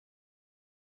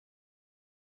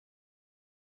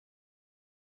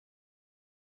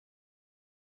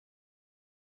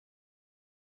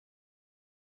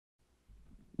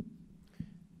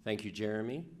Thank you,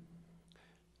 Jeremy.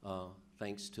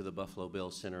 Thanks to the Buffalo Bill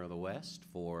Center of the West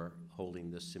for holding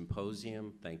this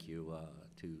symposium. Thank you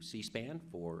to C-SPAN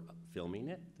for filming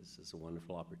it. This is a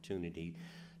wonderful opportunity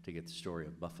to get the story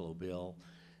of Buffalo Bill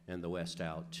and the West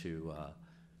out to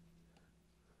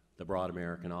the broad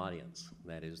American audience.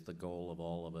 That is the goal of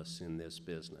all of us in this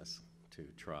business, to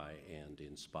try and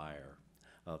inspire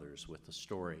others with the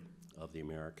story of the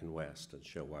American West and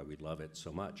show why we love it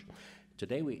so much.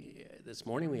 Today, this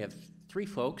morning, we have three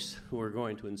folks who are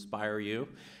going to inspire you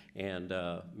and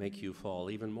make you fall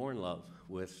even more in love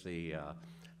with the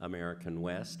American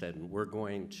West, and we're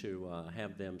going to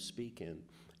have them speak in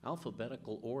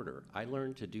alphabetical order. I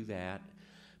learned to do that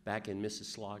back in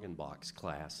Mrs. Slogenbach's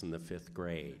class in the 5th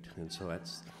grade, and so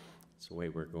that's the way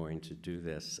we're going to do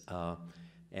this.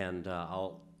 And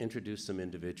I'll introduce them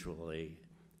individually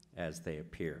as they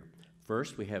appear.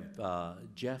 First, we have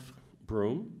Jeff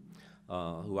Broome,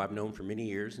 who I've known for many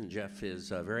years, and Jeff is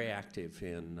very active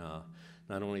in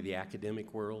not only the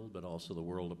academic world, but also the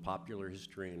world of popular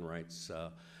history, and writes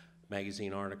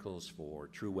magazine articles for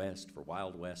True West, for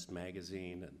Wild West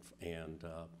magazine, and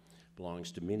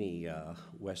belongs to many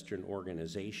Western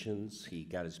organizations. He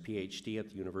got his Ph.D. at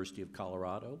the University of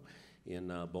Colorado in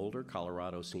Boulder.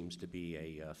 Colorado seems to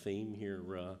be a theme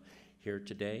here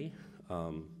today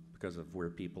because of where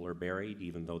people are buried,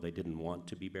 even though they didn't want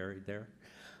to be buried there.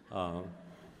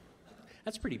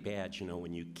 That's pretty bad, you know,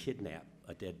 when you kidnap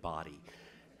a dead body.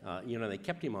 You know, they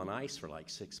kept him on ice for like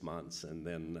 6 months and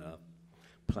then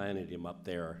planted him up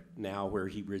there now where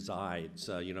he resides.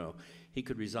 You know, he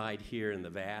could reside here in the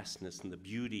vastness and the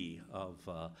beauty of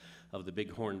the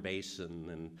Bighorn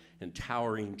Basin, and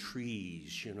towering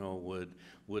trees, you know,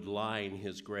 would line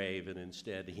his grave, and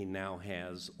instead he now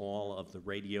has all of the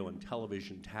radio and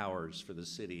television towers for the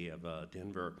city of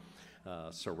Denver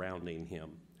surrounding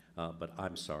him. But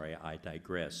I'm sorry, I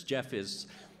digress. Jeff is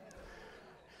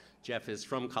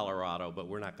from Colorado, but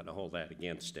we're not going to hold that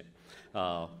against him.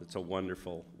 It's a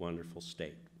wonderful, wonderful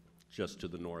state, just to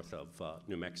the north of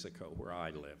New Mexico, where I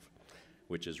live,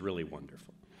 which is really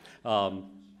wonderful.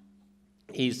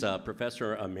 He's a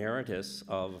professor emeritus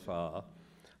of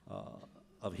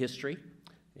history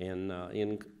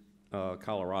in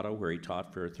Colorado, where he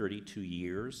taught for 32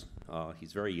 years.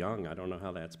 He's very young. I don't know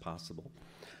how that's possible.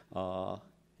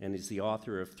 And he's the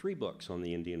author of 3 books on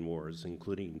the Indian Wars,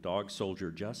 including Dog Soldier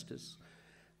Justice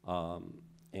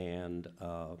and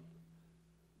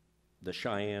The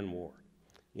Cheyenne War,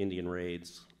 Indian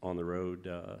Raids on the Road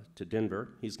to Denver.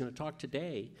 He's going to talk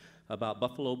today about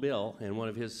Buffalo Bill and one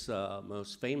of his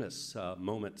most famous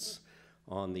moments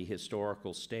on the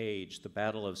historical stage, the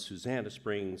Battle of Susanna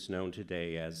Springs, known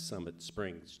today as Summit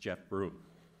Springs. Jeff Broome.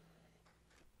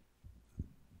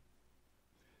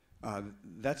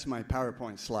 That's my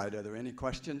PowerPoint slide. Are there any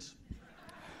questions?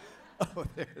 Oh,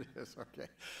 there it is. Okay.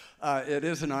 It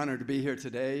is an honor to be here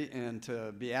today and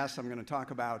to be asked. I'm going to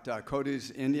talk about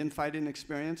Cody's Indian fighting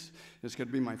experience. It's going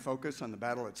to be my focus on the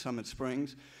battle at Summit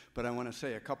Springs, but I want to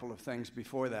say a couple of things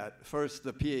before that. First,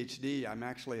 the Ph.D. I'm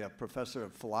actually a professor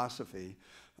of philosophy,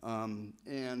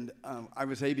 and I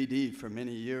was ABD for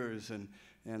many years, and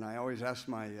I always ask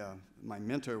my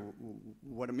mentor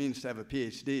what it means to have a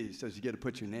Ph.D. He says you get to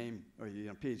put your name, or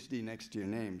Ph.D. next to your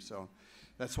name, so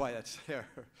that's why that's there.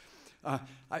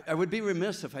 I would be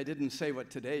remiss if I didn't say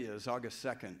what today is, August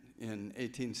 2nd, in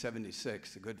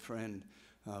 1876. A good friend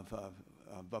of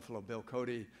Buffalo Bill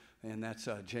Cody, and that's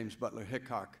James Butler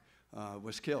Hickok,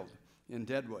 was killed in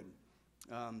Deadwood.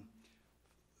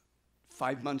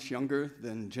 5 months younger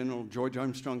than General George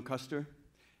Armstrong Custer,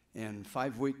 and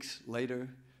 5 weeks later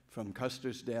from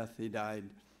Custer's death, he died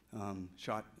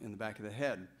shot in the back of the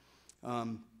head.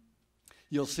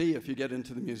 You'll see if you get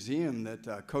into the museum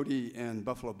that Cody and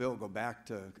Buffalo Bill go back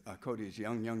to Cody's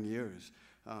young years.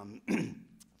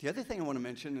 The other thing I want to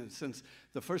mention is, since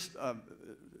the first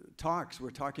talks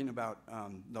were talking about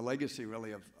the legacy,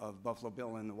 really, of Buffalo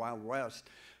Bill in the Wild West,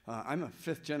 I'm a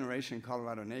 5th generation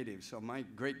Colorado native, so my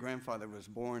great-grandfather was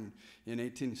born in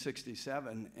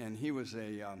 1867, and he was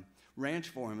a ranch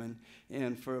foreman,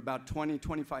 and for about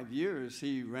 25 years,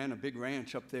 he ran a big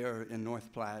ranch up there in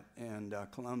North Platte and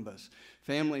Columbus.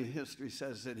 Family history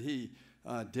says that he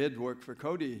did work for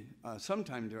Cody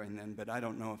sometime during then, but I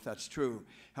don't know if that's true.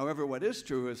 However, what is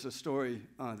true is a story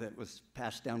that was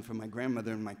passed down from my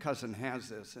grandmother, and my cousin has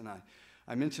this, and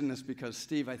I mention this because,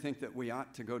 Steve, I think that we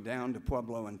ought to go down to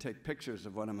Pueblo and take pictures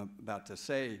of what I'm about to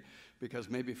say, because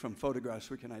maybe from photographs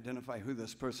we can identify who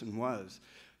this person was.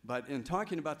 But in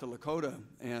talking about the Lakota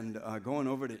and going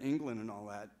over to England and all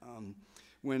that,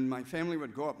 when my family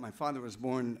would go up, my father was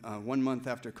born 1 month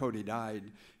after Cody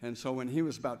died, and so when he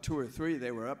was about 2 or 3,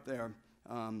 they were up there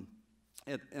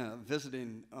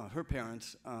visiting her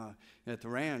parents at the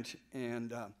ranch,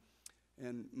 and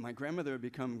my grandmother had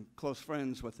become close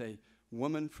friends with a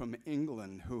woman from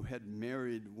England who had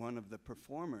married one of the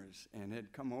performers and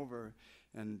had come over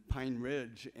in Pine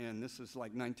Ridge, and this is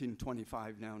like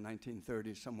 1925 now,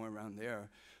 1930, somewhere around there,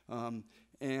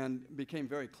 and became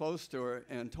very close to her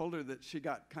and told her that she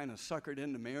got kind of suckered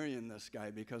into marrying this guy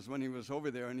because when he was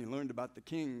over there and he learned about the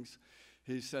kings,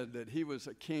 he said that he was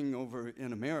a king over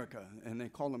in America, and they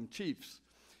call them chiefs.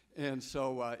 And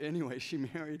so anyway, she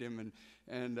married him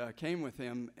and came with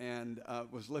him and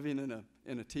was living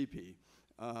in a teepee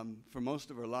for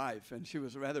most of her life. And she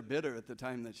was rather bitter at the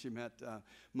time that she met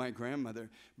my grandmother.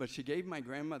 But she gave my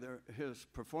grandmother his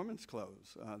performance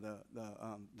clothes. The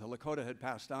Lakota had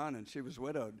passed on, and she was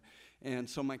widowed. And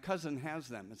so my cousin has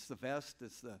them. It's the vest,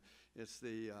 it's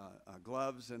the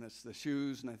gloves, and it's the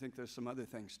shoes, and I think there's some other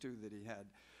things too that he had.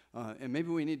 And maybe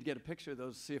we need to get a picture of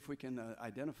those, see if we can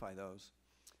identify those.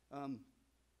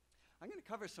 I'm going to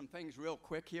cover some things real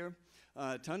quick here.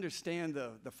 To understand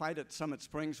the fight at Summit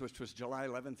Springs, which was July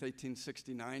 11th,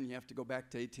 1869, you have to go back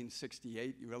to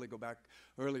 1868. You really go back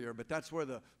earlier, but that's where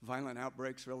the violent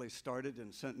outbreaks really started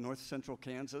in north central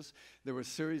Kansas. There were a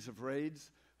series of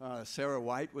raids. Sarah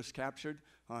White was captured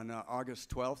on August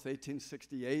 12th,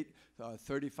 1868.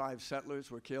 35 settlers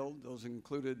were killed. Those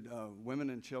included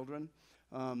women and children.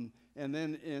 And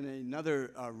then in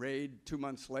another raid 2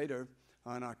 months later,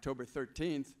 on October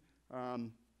 13th,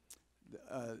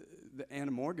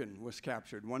 Anna Morgan was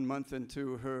captured 1 month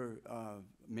into her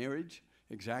marriage,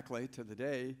 exactly to the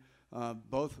day.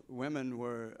 Both women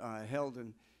were held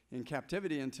in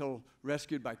captivity until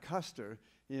rescued by Custer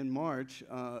in March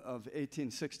of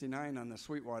 1869 on the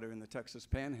Sweetwater in the Texas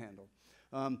Panhandle.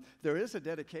 There is a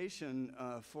dedication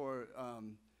for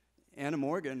Anna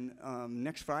Morgan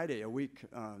next Friday, a week,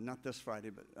 not this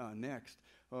Friday, but next,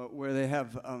 where they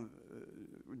have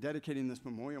dedicating this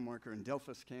memorial marker in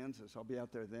Delphus, Kansas. I'll be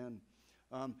out there then.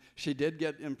 She did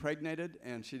get impregnated,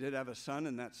 and she did have a son,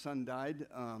 and that son died,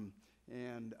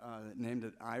 and named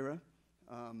it Ira.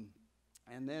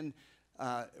 And then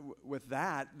with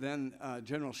that, then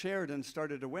General Sheridan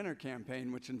started a winter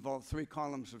campaign, which involved 3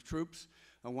 columns of troops,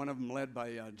 one of them led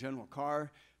by General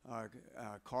Carr.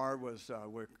 Carr was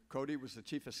where Cody was the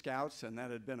chief of scouts, and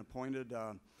that had been appointed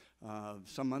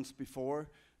some months before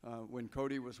when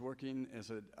Cody was working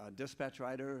as a dispatch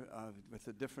rider with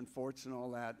the different forts and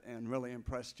all that, and really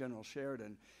impressed General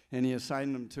Sheridan. And he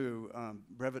assigned him to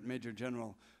Brevet Major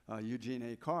General Eugene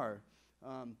A. Carr.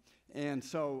 And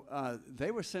so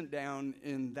they were sent down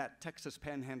in that Texas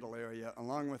Panhandle area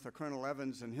along with Colonel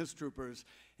Evans and his troopers,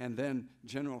 and then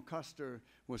General Custer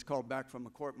was called back from a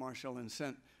court-martial and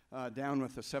sent down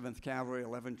with the 7th Cavalry,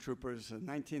 11 troopers. The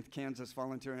 19th Kansas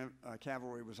Volunteer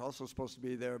Cavalry was also supposed to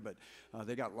be there, but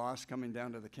they got lost coming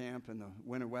down to the camp in the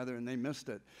winter weather, and they missed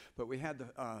it. But we had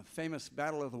the famous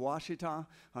Battle of the Washita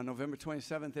on November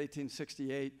 27th,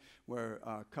 1868, where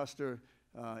Custer,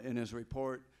 in his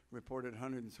report, reported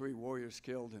 103 warriors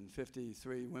killed and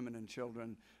 53 women and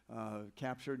children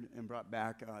captured and brought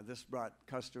back. This brought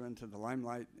Custer into the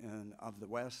limelight of the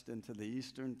West, into the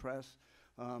Eastern press.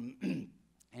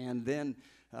 And then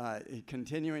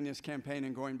continuing his campaign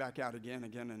and going back out again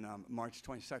in March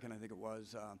 22nd, I think it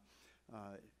was,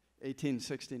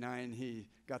 1869, he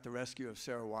got the rescue of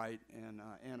Sarah White and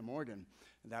Anna Morgan.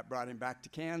 That brought him back to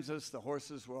Kansas. The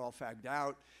horses were all fagged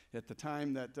out. At the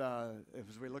time that,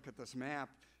 as we look at this map,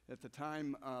 at the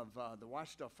time of the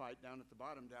Washita fight down at the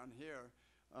bottom down here,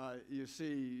 you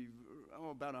see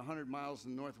about 100 miles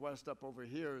in the northwest up over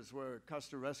here is where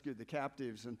Custer rescued the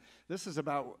captives. And this is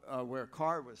about where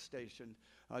Carr was stationed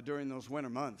during those winter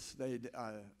months. They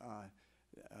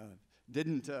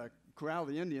didn't corral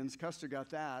the Indians. Custer got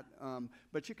that.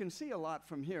 But you can see a lot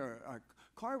from here.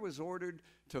 Carr was ordered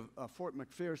to Fort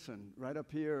McPherson right up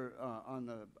here on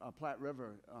the Platte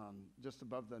River, just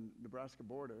above the Nebraska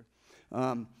border.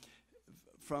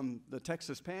 From the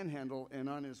Texas Panhandle, and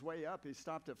on his way up, he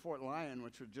stopped at Fort Lyon,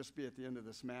 which would just be at the end of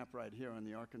this map right here on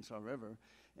the Arkansas River.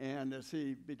 And as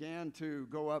he began to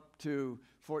go up to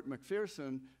Fort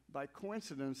McPherson, by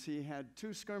coincidence, he had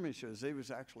 2 skirmishes. They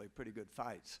was actually pretty good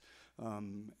fights.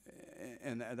 And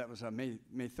that was May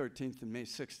 13th and May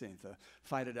 16th, a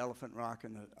fight at Elephant Rock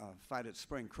and a fight at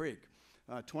Spring Creek.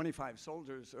 25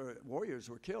 soldiers or warriors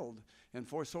were killed, and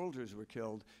 4 soldiers were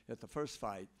killed at the first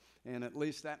fight. And at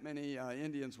least that many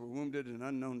Indians were wounded and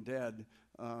unknown dead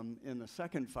in the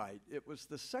second fight. It was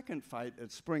the second fight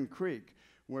at Spring Creek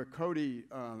where Cody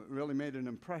really made an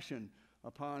impression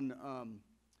upon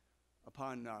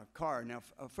Carr. Now,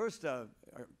 first,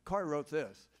 Carr wrote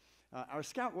this. Our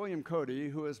scout, William Cody,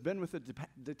 who has been with the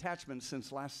detachment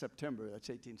since last September, that's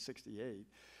 1868,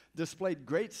 displayed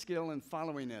great skill in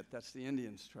following it, that's the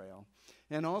Indian's Trail,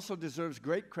 and also deserves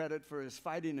great credit for his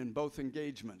fighting in both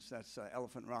engagements, that's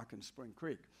Elephant Rock and Spring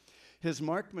Creek. His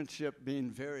marksmanship being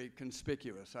very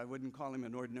conspicuous. I wouldn't call him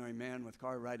an ordinary man with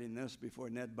car riding this before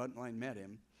Ned Buntline met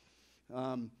him.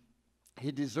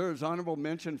 He deserves honorable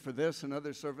mention for this and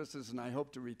other services, and I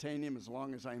hope to retain him as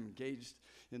long as I'm engaged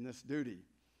in this duty.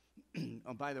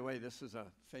 Oh, by the way, this is a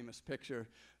famous picture.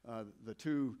 The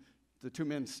two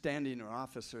men standing are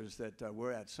officers that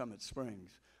were at Summit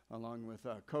Springs, along with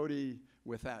Cody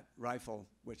with that rifle,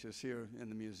 which is here in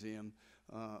the museum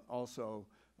also,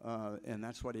 and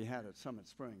that's what he had at Summit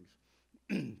Springs.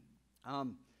 In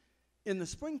the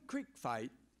Spring Creek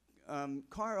fight,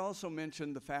 Carr also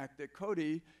mentioned the fact that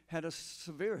Cody had a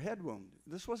severe head wound.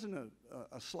 This wasn't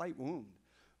a slight wound,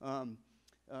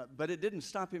 but it didn't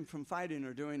stop him from fighting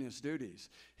or doing his duties.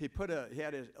 He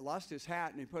lost his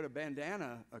hat, and he put a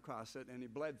bandana across it, and he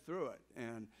bled through it.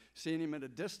 And seeing him at a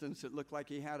distance, it looked like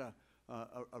he had a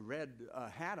red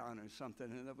hat on or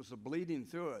something, and it was bleeding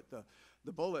through it.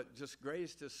 The bullet just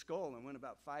grazed his skull and went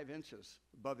about 5 inches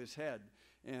above his head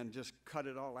and just cut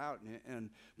it all out,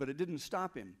 but it didn't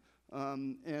stop him.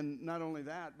 And not only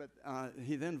that, but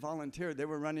he then volunteered. They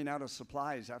were running out of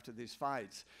supplies after these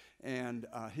fights, and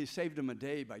he saved him a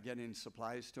day by getting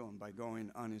supplies to him by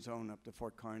going on his own up to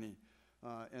Fort Kearney.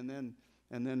 And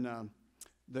then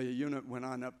the unit went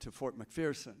on up to Fort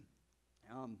McPherson.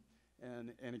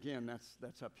 And again,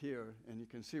 that's up here, and you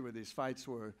can see where these fights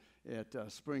were at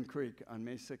Spring Creek on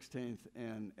May 16th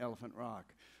and Elephant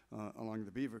Rock along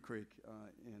the Beaver Creek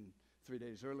in 3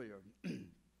 days earlier.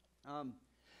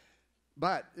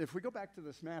 But if we go back to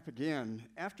this map again,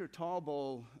 after Tall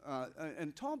Bull,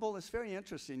 and Tall Bull is very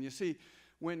interesting. You see,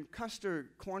 when Custer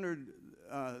cornered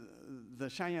the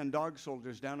Cheyenne Dog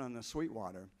Soldiers down on the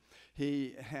Sweetwater,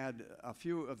 he had a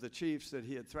few of the chiefs that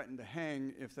he had threatened to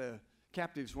hang if the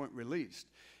captives weren't released.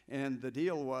 And the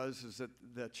deal was that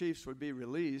the chiefs would be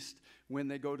released when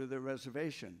they go to their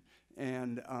reservation.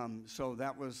 And so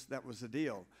that was the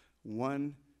deal.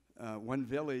 One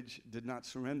village did not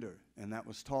surrender, and that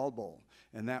was Tall Bull.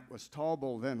 And that was Tall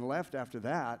Bull then left after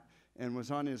that and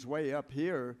was on his way up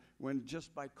here when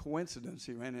just by coincidence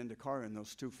he ran into Carr in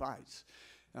those 2 fights.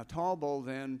 Now, Tall Bull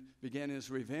then began his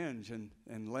revenge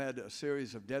and led a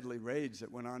series of deadly raids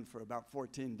that went on for about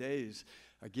 14 days,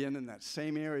 again in that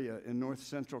same area in north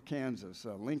central Kansas,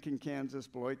 Lincoln, Kansas,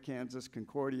 Beloit, Kansas,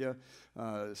 Concordia.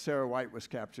 Sarah White was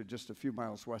captured just a few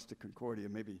miles west of Concordia,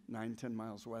 maybe 9-10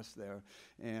 miles west there,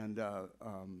 and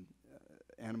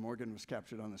Anna Morgan was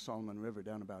captured on the Solomon River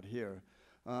down about here.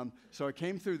 So it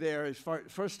came through there. He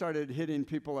first started hitting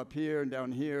people up here and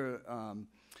down here.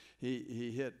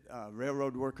 He hit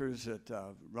railroad workers at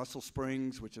Russell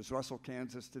Springs, which is Russell,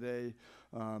 Kansas today.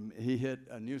 He hit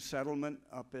a new settlement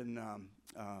up in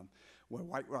where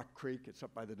White Rock Creek, it's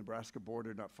up by the Nebraska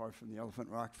border, not far from the Elephant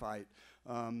Rock fight,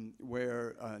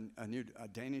 where a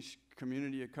Danish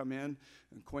community had come in.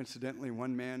 And coincidentally,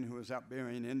 one man who was out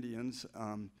burying Indians,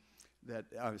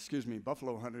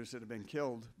 buffalo hunters that had been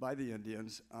killed by the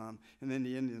Indians, and then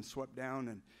the Indians swept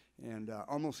down and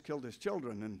almost killed his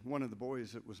children. And one of the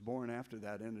boys that was born after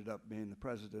that ended up being the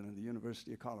president of the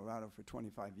University of Colorado for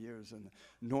 25 years, and the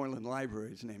Norland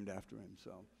Library is named after him.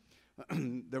 So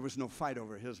there was no fight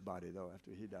over his body, though,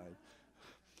 after he died.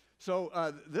 So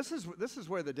this is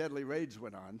where the deadly raids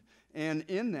went on. And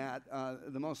in that,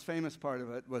 the most famous part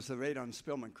of it was the raid on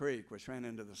Spillman Creek, which ran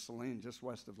into the Saline just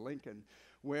west of Lincoln,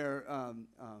 where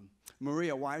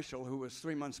Maria Weichel, who was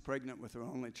 3 months pregnant with her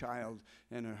only child,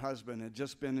 and her husband had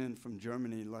just been in from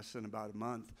Germany less than about a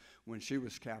month when she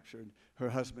was captured, her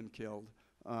husband killed.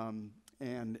 And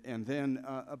then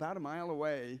about a mile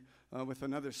away, with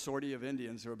another sortie of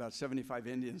Indians, there were about 75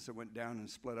 Indians that went down and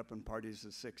split up in parties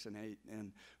of 6 and 8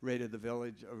 and raided the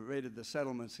village, raided the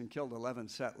settlements and killed 11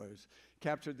 settlers.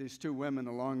 Captured these 2 women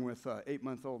along with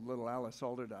 8-month-old little Alice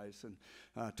Alderdice and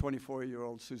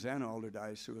 24-year-old Susanna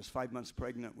Alderdice, who was 5 months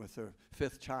pregnant with her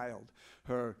 5th child.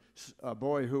 Her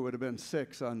boy, who would have been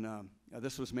 6 on,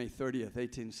 this was May 30th,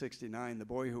 1869. The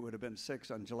boy who would have been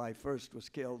 6 on July 1st was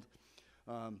killed.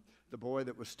 The boy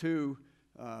that was 2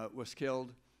 was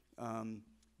killed.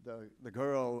 The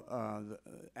girl,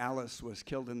 Alice, was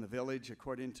killed in the village.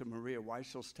 According to Maria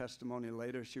Weichel's testimony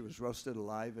later, she was roasted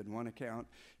alive in one account.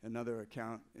 Another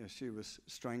account, she was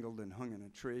strangled and hung in a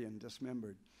tree and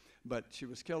dismembered. But she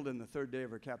was killed in the 3rd day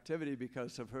of her captivity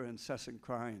because of her incessant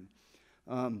crying.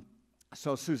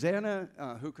 So Susanna,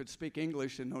 who could speak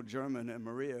English and no German, and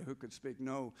Maria, who could speak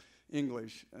no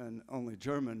English and only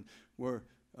German, were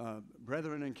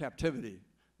brethren in captivity.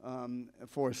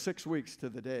 for 6 weeks to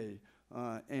the day.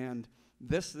 And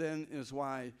this then is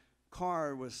why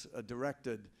Carr was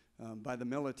directed by the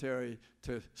military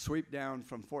to sweep down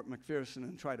from Fort McPherson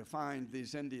and try to find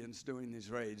these Indians doing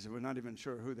these raids. We're not even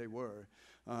sure who they were,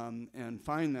 and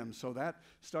find them. So that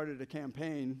started a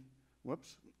campaign,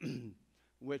 which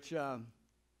left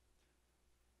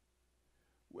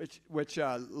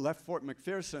Fort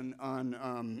McPherson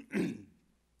on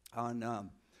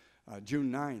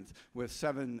June 9th with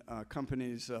 7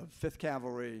 companies of 5th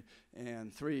Cavalry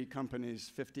and 3 companies,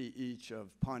 50 each,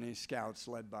 of Pawnee Scouts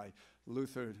led by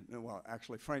Luther, well,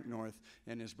 actually Frank North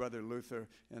and his brother Luther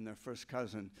and their first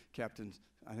cousin, Captain,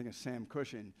 I think it's Sam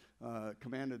Cushing,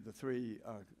 commanded the 3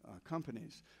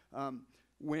 companies.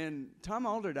 When Tom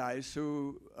Alderdice,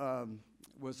 who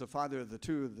was the father of the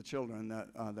 2 of the children, that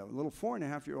little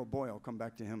 4.5-year-old boy, I'll come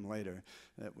back to him later,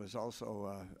 that was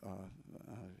also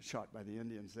shot by the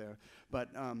Indians there.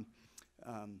 But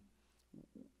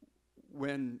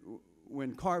when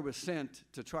Carr was sent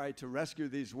to try to rescue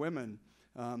these women,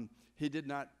 he did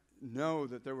not know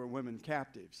that there were women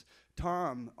captives.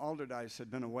 Tom Alderdice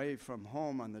had been away from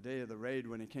home on the day of the raid.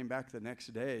 When he came back the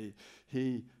next day,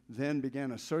 he then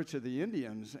began a search of the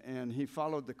Indians, and he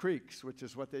followed the creeks, which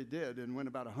is what they did, and went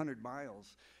about 100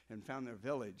 miles and found their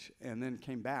village, and then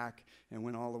came back and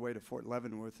went all the way to Fort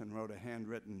Leavenworth and wrote a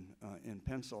handwritten in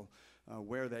pencil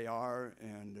where they are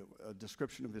and a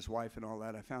description of his wife and all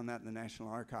that. I found that in the National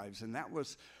Archives, and that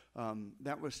was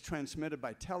transmitted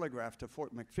by telegraph to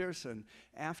Fort McPherson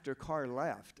after Carr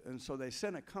left. And so they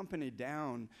sent a company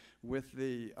down with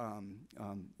the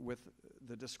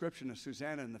description of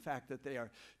Susanna and the fact that they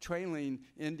are trailing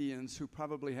Indians who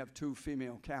probably have 2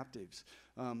 female captives.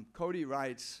 Cody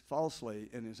writes falsely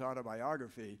in his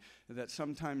autobiography that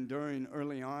sometime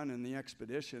early on in the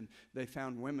expedition, they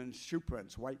found women's shoe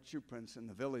prints, white shoe prints in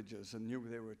the villages, and knew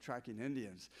they were tracking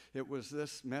Indians. It was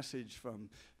this message from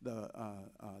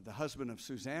the husband of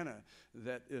Susanna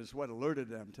that is what alerted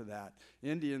them to that.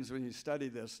 Indians, when you study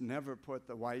this, never put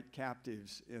the white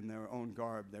captives in their own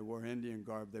garb. They wore Indian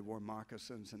garb, they wore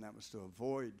moccasins, and that was to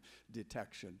avoid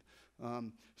detection.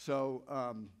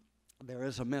 There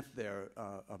is a myth there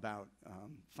about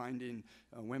finding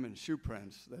women's shoe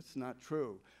prints. That's not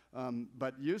true.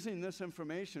 But using this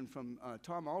information from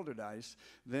Tom Alderdice,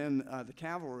 then the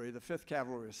cavalry, the 5th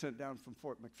Cavalry, was sent down from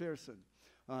Fort McPherson.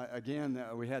 Again,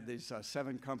 we had these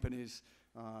 7 companies.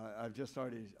 I've just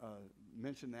already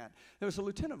mentioned that. There was a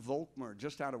Lieutenant Volkmer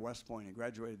just out of West Point. He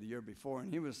graduated the year before, and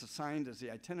he was assigned as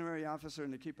the itinerary officer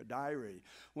and to keep a diary.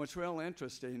 What's real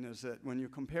interesting is that when you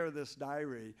compare this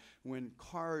diary, when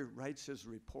Carr writes his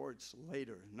reports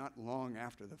later, not long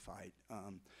after the fight,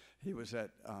 he was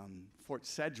at Fort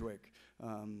Sedgwick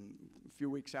a few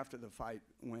weeks after the fight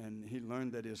when he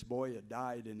learned that his boy had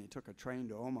died, and he took a train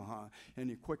to Omaha, and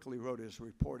he quickly wrote his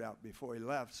report out before he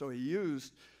left. So he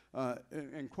used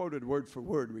and quoted word for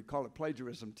word. We call it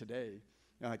plagiarism today.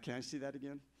 Can I see that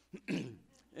again?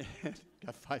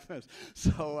 Got 5 minutes.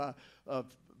 So,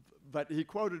 but he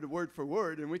quoted it word for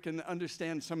word, and we can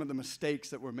understand some of the mistakes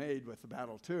that were made with the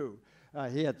battle, too.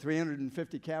 He had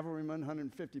 350 cavalrymen,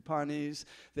 150 Pawnees.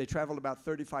 They traveled about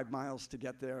 35 miles to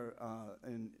get there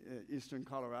in eastern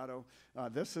Colorado.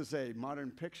 This is a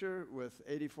modern picture with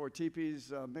 84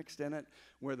 teepees mixed in it,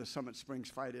 where the Summit Springs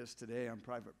fight is today on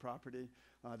private property.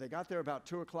 They got there about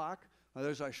 2 o'clock.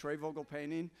 There's our Schrevogel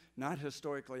painting, not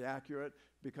historically accurate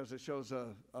because it shows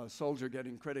a soldier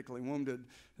getting critically wounded.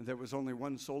 And there was only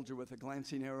one soldier with a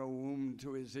glancing arrow wound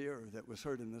to his ear that was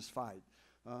hurt in this fight.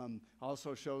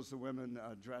 Also shows the women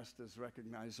dressed as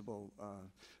recognizable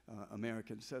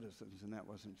American citizens, and that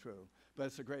wasn't true. But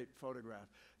it's a great photograph.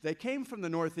 They came from the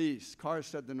northeast. Carr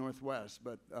said the northwest,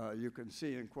 but you can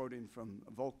see in quoting from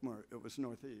Volkmer, it was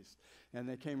northeast. And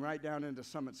they came right down into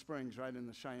Summit Springs, right in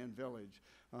the Cheyenne village,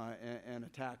 and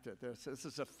attacked it. This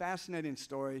is a fascinating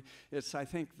story. It's, I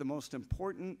think, the most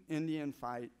important Indian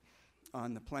fight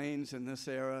on the plains in this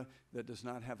era that does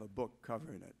not have a book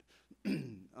covering it.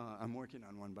 I'm working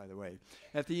on one, by the way.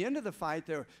 At the end of the fight,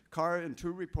 Carr in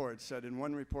 2 reports said, in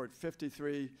one report,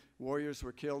 53 warriors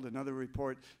were killed, another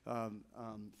report,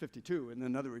 52, and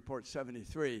another report,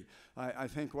 73. I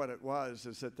think what it was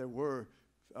is that there were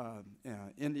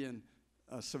Indian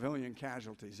civilian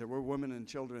casualties. There were women and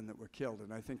children that were killed,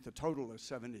 and I think the total is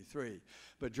 73.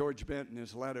 But George Bent in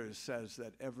his letters says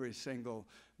that every single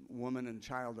woman and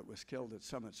child that was killed at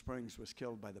Summit Springs was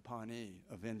killed by the Pawnee,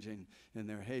 avenging in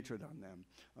their hatred on them,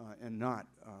 and not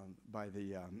by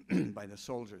the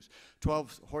soldiers.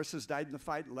 12 horses died in the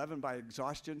fight, 11 by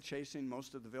exhaustion, chasing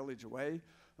most of the village away.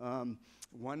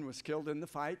 One was killed in the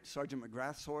fight, Sergeant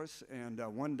McGrath's horse, and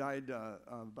one died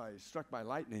struck by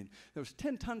lightning. There was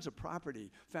 10 tons of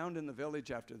property found in the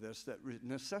village after this that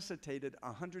necessitated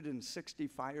 160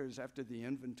 fires after the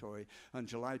inventory on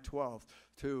July 12th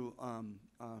to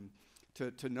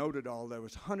note it all. There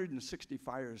was 160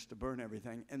 fires to burn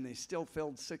everything, and they still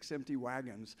filled 6 empty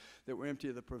wagons that were empty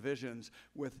of the provisions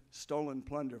with stolen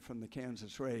plunder from the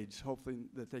Kansas raids, hoping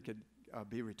that they could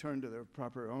be returned to their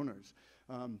proper owners.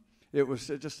 It was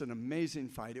just an amazing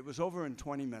fight. It was over in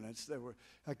 20 minutes. There were,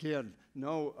 again,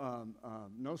 no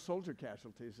soldier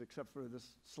casualties except for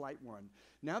this slight one.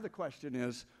 Now the question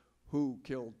is, who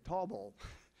killed Tall Bull?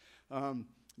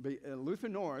 Luther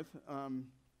North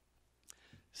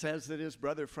says that his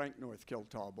brother Frank North killed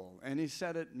Tall Bull, and he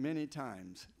said it many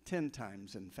times, 10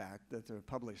 times in fact, that there are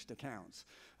published accounts.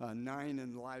 9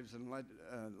 in Lives and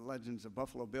Legends of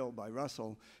Buffalo Bill by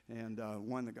Russell, and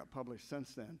 1 that got published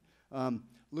since then.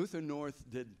 Luther North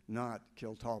did not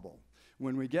kill Tall Bull.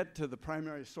 When we get to the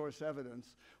primary source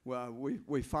evidence, well,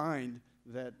 we find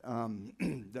that,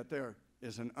 that there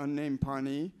is an unnamed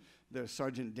Pawnee, there's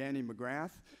Sergeant Danny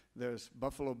McGrath, there's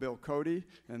Buffalo Bill Cody,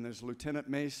 and there's Lieutenant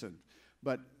Mason.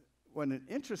 But an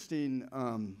interesting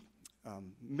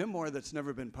memoir that's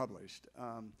never been published,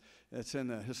 it's in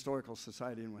the Historical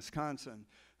Society in Wisconsin,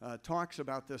 talks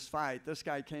about this fight. This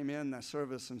guy came in the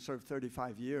service and served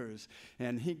 35 years,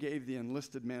 and he gave the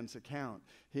enlisted man's account.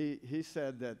 He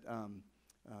said that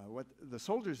what the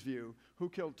soldier's view, who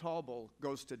killed Tall Bull,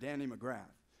 goes to Danny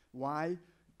McGrath. Why?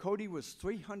 Cody was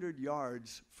 300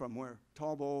 yards from where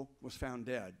Tall Bull was found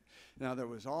dead. Now, there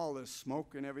was all this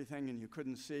smoke and everything, and you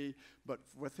couldn't see, but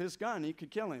with his gun, he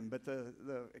could kill him. But the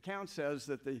account says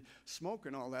that the smoke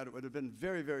and all that, it would have been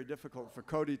very, very difficult for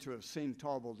Cody to have seen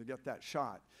Tall Bull to get that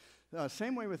shot.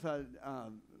 Same way with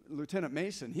Lieutenant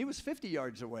Mason. He was 50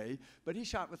 yards away, but he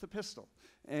shot with a pistol.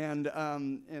 And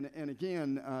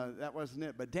again, that wasn't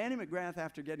it. But Danny McGrath,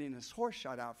 after getting his horse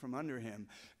shot out from under him,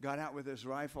 got out with his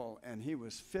rifle, and he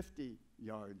was 50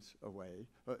 yards away.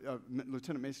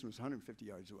 Lieutenant Mason was 150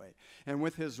 yards away. And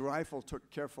with his rifle, took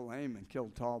careful aim and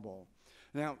killed Tall Bull.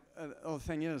 Now, the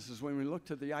thing is when we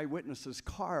looked at the eyewitness's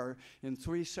car in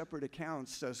 3 separate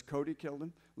accounts, says Cody killed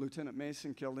him, Lieutenant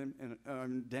Mason killed him,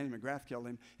 and Danny McGrath killed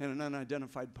him, and an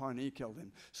unidentified Pawnee killed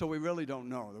him. So we really don't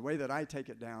know. The way that I take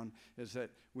it down is that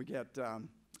we get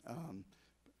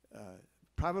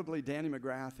probably Danny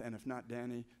McGrath, and if not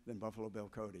Danny, then Buffalo Bill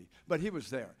Cody. But he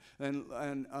was there.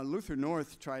 And Luther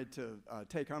North tried to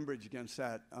take umbrage against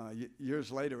that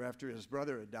years later after his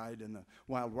brother had died in the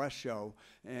Wild West show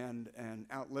and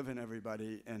outliving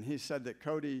everybody. And he said that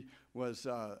Cody was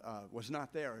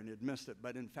not there and had missed it.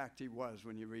 But in fact, he was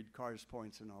when you read Carr's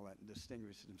points and all that, and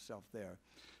distinguished himself there.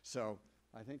 So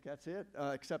I think that's it,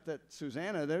 except that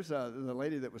Susanna, there's the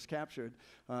lady that was captured.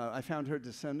 I found her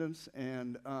descendants,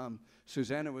 and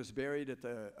Susanna was buried at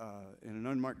in an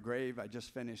unmarked grave. I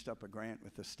just finished up a grant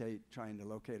with the state trying to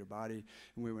locate her body,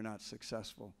 and we were not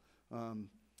successful.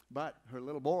 But her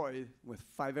little boy with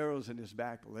 5 arrows in his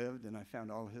back lived, and I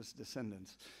found all his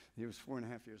descendants. He was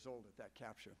 4.5 years old at that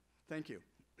capture. Thank you.